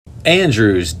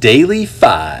Andrew's Daily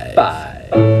Five.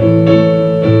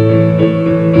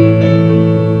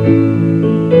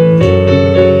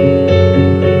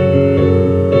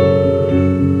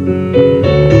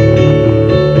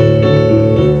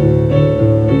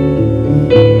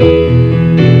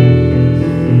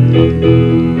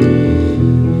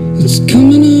 It's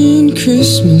coming on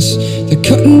Christmas. They're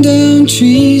cutting down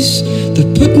trees.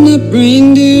 They're putting up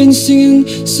reindeer and singing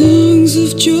songs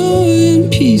of joy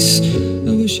and peace.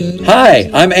 Hi,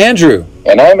 I'm Andrew.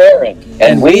 And I'm Aaron.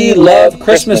 And we love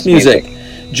Christmas music.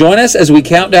 Join us as we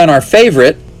count down our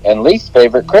favorite and least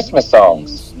favorite Christmas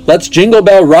songs. Let's Jingle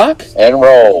Bell Rock and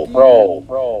roll.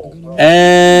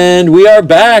 And we are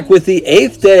back with the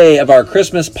 8th day of our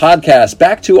Christmas podcast,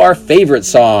 back to our favorite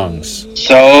songs.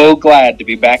 So glad to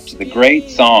be back to the great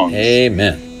songs.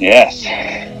 Amen. Yes.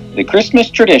 The Christmas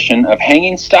tradition of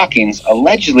hanging stockings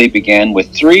allegedly began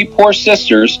with 3 poor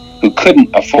sisters who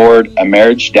couldn't afford a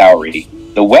marriage dowry.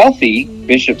 The wealthy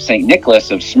Bishop St.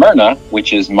 Nicholas of Smyrna,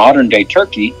 which is modern-day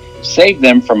Turkey, saved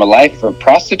them from a life of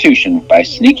prostitution by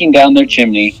sneaking down their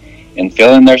chimney and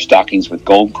filling their stockings with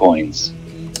gold coins.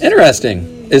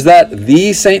 Interesting. Is that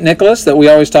the St. Nicholas that we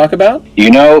always talk about? You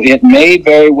know, it may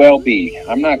very well be.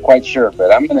 I'm not quite sure,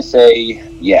 but I'm going to say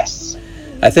yes.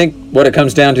 I think what it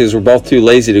comes down to is we're both too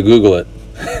lazy to Google it.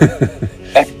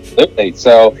 Absolutely.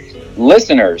 So,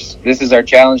 listeners, this is our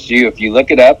challenge to you. If you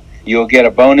look it up, you'll get a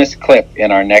bonus clip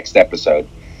in our next episode.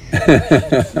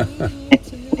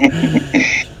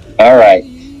 All right.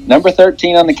 Number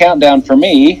 13 on the countdown for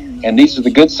me, and these are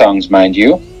the good songs, mind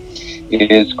you.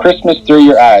 It is Christmas Through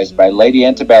Your Eyes by Lady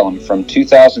Antebellum from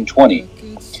 2020.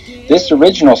 This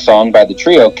original song by the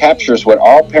trio captures what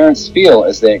all parents feel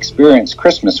as they experience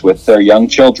Christmas with their young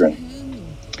children.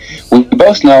 We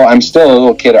both know I'm still a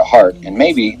little kid at heart, and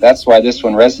maybe that's why this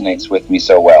one resonates with me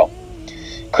so well.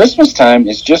 Christmas time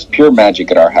is just pure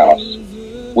magic at our house.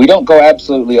 We don't go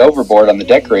absolutely overboard on the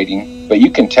decorating, but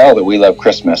you can tell that we love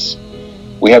Christmas.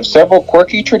 We have several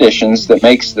quirky traditions that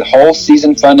makes the whole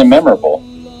season fun and memorable.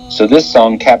 So this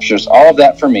song captures all of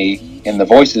that for me in the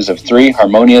voices of 3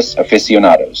 harmonious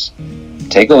aficionados.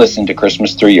 Take a listen to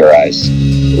Christmas Through Your Eyes.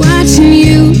 Watching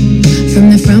you from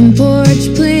the front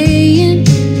porch playing,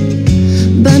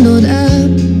 bundled up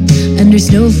under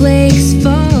snowflakes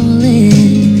falling.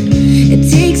 It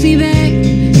takes me back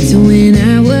to when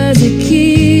I was a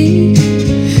kid,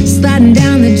 sliding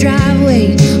down the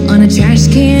driveway on a trash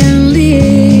can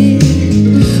lid,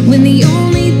 when the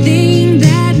only thing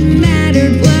that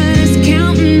mattered was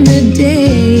counting the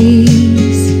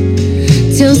days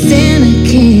till Santa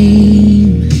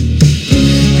came.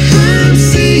 I'm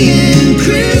seeing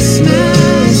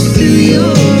Christmas through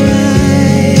your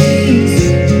eyes.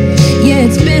 Yeah,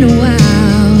 it's been a while.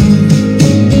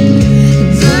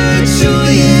 The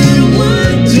joy and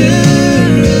wonder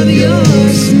of your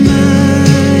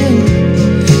smile,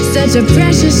 such a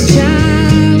precious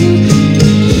child.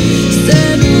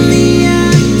 Suddenly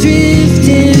I'm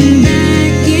drifting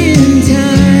back in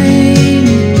time,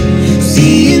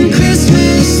 seeing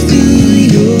Christmas through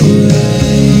your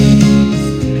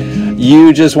eyes.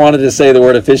 You just wanted to say the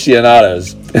word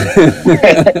aficionados.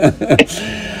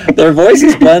 Their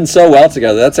voices blend so well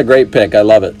together. That's a great pick. I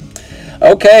love it.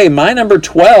 Okay, my number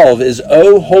 12 is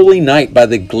O Holy Night by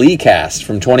the Glee Cast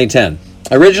from 2010.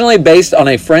 Originally based on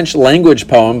a French language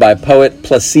poem by poet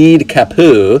Placide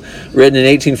Cappeau, written in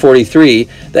 1843,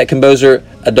 that composer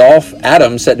Adolphe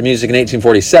Adams set to music in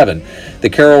 1847. The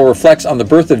carol reflects on the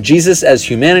birth of Jesus as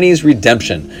humanity's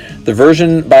redemption. The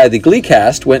version by the Glee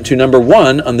Cast went to number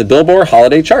 1 on the Billboard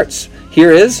holiday charts.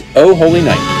 Here is O Holy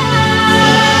Night.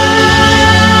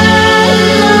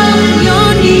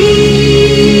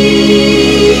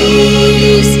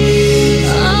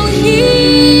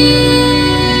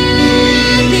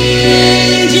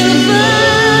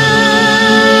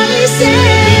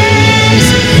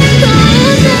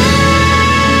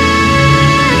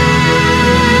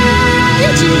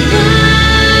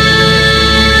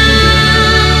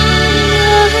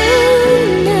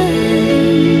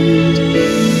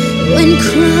 When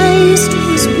Christ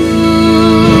was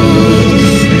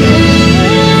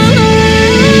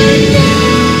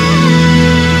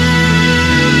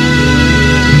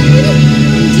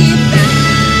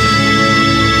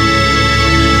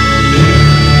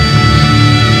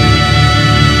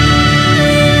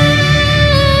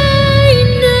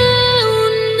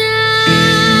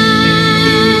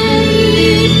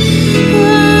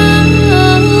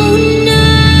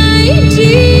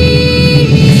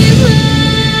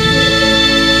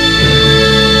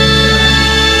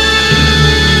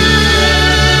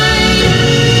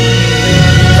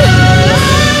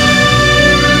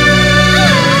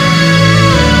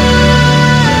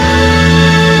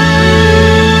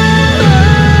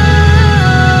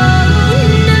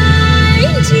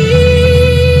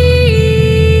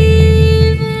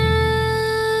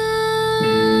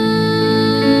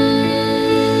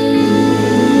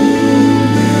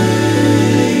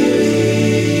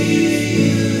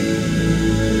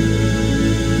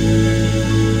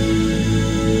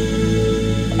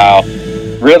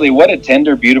really, what a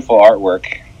tender, beautiful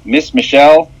artwork. Miss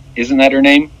Michelle, isn't that her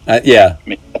name? Yeah.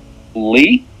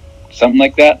 Lee? Something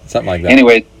like that? Something like that.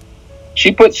 Anyway,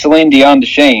 she put Celine Dion to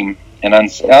shame, and on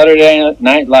Saturday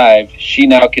Night Live, she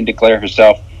now can declare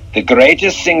herself the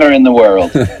greatest singer in the world.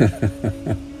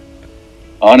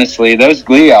 Honestly, those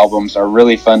Glee albums are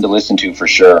really fun to listen to for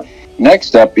sure.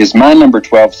 Next up is my number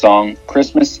 12 song,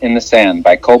 Christmas in the Sand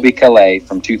by Colby Calais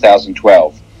from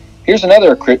 2012. Here's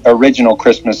another original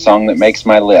Christmas song that makes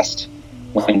my list.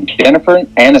 When Jennifer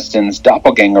Aniston's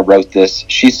doppelganger wrote this,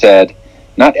 she said,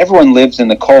 "Not everyone lives in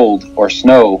the cold or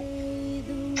snow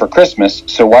for Christmas,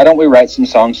 so why don't we write some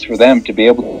songs for them to be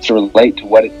able to relate to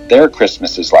what their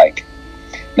Christmas is like?"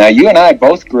 Now, you and I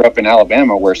both grew up in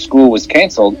Alabama where school was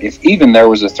canceled if even there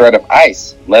was a threat of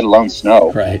ice, let alone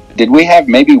snow. Right. Did we have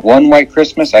maybe one white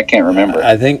Christmas? I can't remember.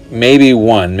 I think maybe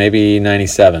one, maybe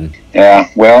 97. Yeah,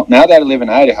 well, now that I live in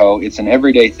Idaho, it's an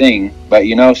everyday thing, but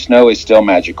you know, snow is still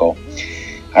magical.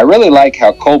 I really like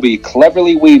how Colby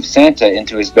cleverly weaves Santa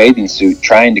into his bathing suit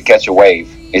trying to catch a wave.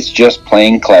 It's just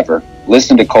plain clever.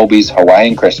 Listen to Colby's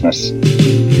Hawaiian Christmas. I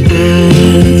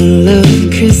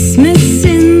love Christmas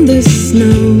in the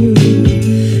snow,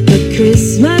 a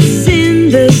Christmas in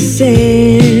the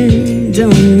sand. Oh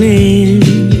man,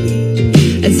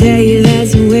 I tell you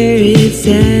that's where it's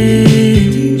at.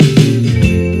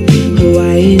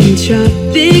 Hawaiian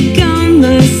tropic on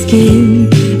my skin,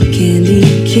 a candy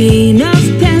cane of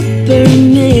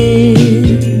peppermint,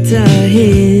 a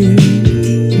hint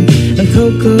of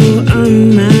cocoa on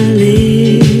my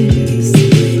lips.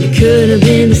 It could have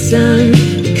been the sun,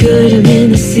 it could have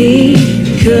been the sea,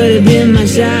 it could have been my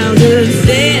childhood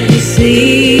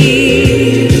fantasy.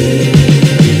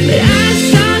 But I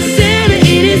saw Santa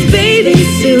in his bathing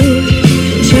suit,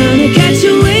 trying to catch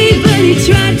a wave, but he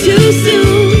tried too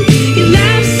soon. He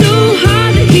laughed so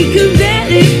hard that he could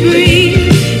barely breathe,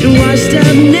 and washed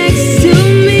up next to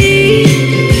me.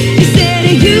 He said,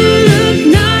 "You look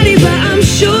naughty, but I'm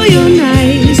sure you're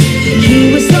nice."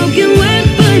 He was soaking wet,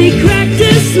 but he cracked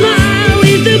a smile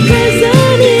with the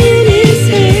present in his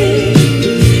hand.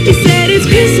 He said, "It's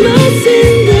Christmas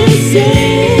in the sand."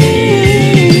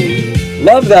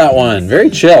 Love that one. Very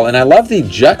chill. And I love the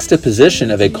juxtaposition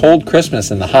of a cold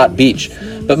Christmas and the hot beach.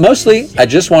 But mostly, I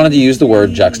just wanted to use the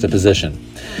word juxtaposition.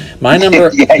 My number...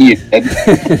 Yeah, you did.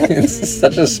 It's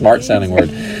such a smart sounding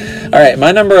word. All right,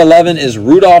 my number 11 is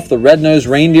Rudolph the Red-Nosed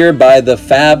Reindeer by the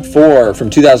Fab Four from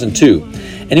 2002.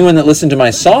 Anyone that listened to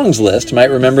my songs list might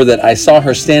remember that I Saw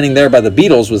Her Standing There by the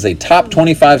Beatles was a top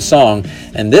 25 song,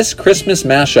 and this Christmas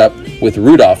mashup with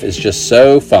Rudolph is just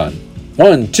so fun.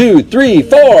 1, 2, 3,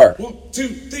 4. 1, 2,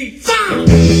 3, 4.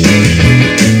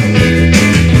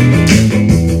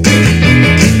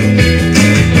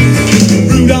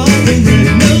 Rudolph the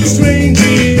red-nosed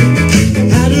reindeer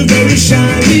had a very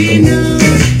shiny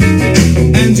nose,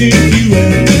 and if you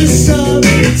ever saw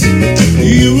it,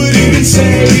 you would even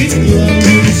say it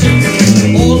glows.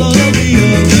 All of the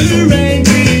other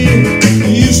reindeer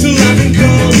used to laugh and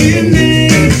call him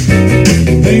names.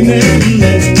 They never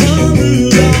let Tom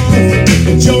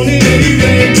Rudolph join in any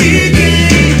reindeer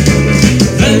game.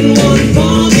 Then one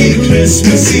foggy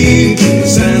Christmas Eve,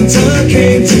 Santa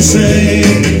came to say,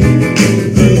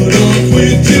 "Rudolph,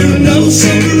 with your nose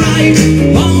so bright,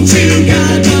 won't you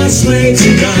guide my sleigh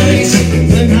tonight?"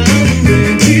 Then how the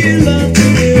reindeer loved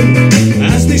him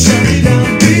as they shouted out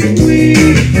with glee,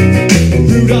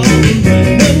 "Rudolph the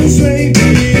red-nosed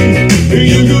reindeer,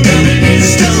 you go down in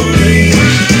history."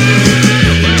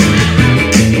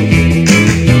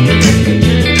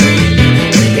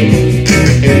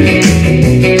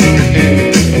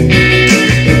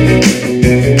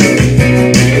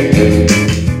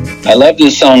 I love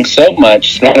this song so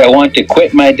much that I want to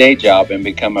quit my day job and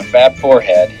become a Fab Four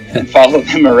head and follow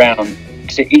them around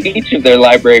to each of their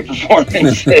library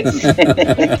performances.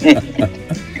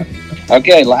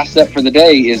 Okay, last up for the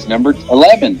day is number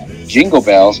 11, Jingle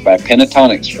Bells by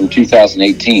Pentatonics from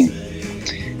 2018.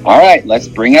 All right, let's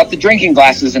bring out the drinking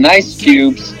glasses and ice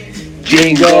cubes.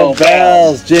 Jingle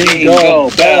bells, jingle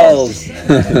bells.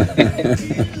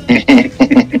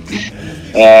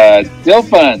 Still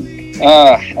fun.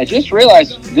 I just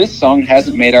realized this song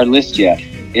hasn't made our list yet.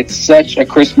 It's such a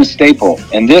Christmas staple,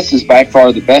 and this is by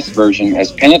far the best version,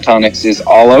 as Pentatonics is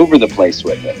all over the place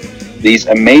with it. These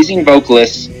amazing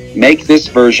vocalists make this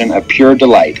version a pure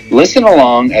delight. Listen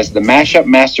along as the mashup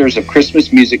masters of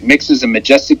Christmas music mixes and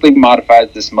majestically modifies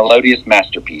this melodious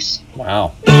masterpiece.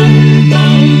 Wow.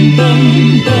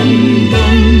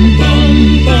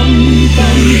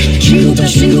 Jingle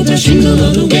bells, jingle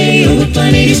all the way. Oh, what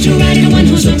fun it is to ride in a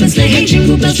one-horse open sleigh. Hey,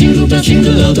 jingle bells,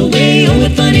 jingle all the way. Oh,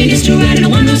 what fun it is to ride in a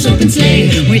one-horse open sleigh.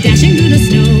 We're dashing through the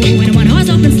snow in a one-horse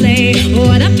open sleigh.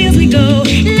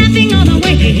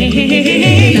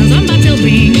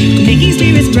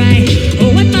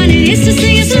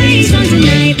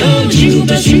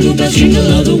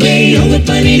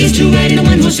 it is to ride in a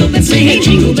one-horse open sleigh. Hey,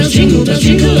 jingle bells,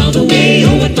 jingle all the way.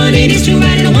 Oh, what fun it is to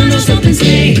ride in a one-horse open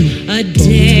sleigh. A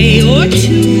day or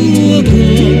two ago,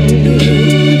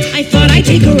 I thought I'd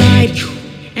take a ride,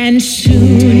 and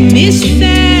soon Miss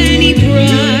Fanny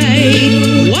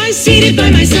Bright was seated by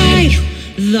my side.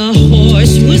 The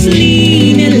horse was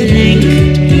lean and lank.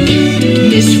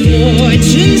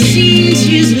 Misfortune seemed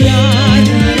his lot.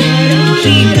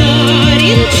 He got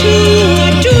into a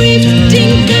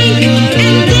drifting bank,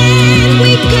 and then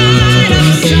we got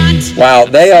upset. Wow,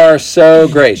 they are so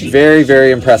great. Very,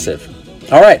 very impressive.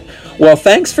 All right. Well,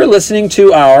 thanks for listening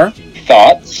to our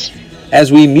Thoughts,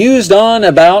 as we mused on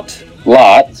about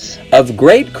lots, of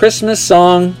great Christmas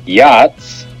song.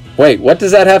 yachts, Wait, what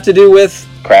does that have to do with?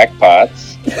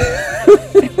 crackpots.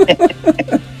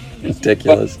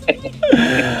 Ridiculous.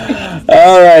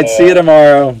 All right, see you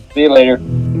tomorrow. See you later.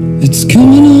 It's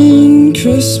coming on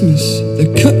Christmas.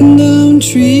 They're cutting down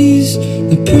trees.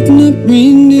 They're putting up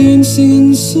reindeer and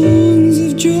singing songs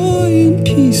of joy and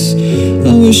peace.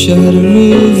 I wish I had a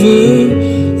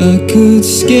river I could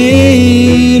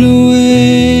skate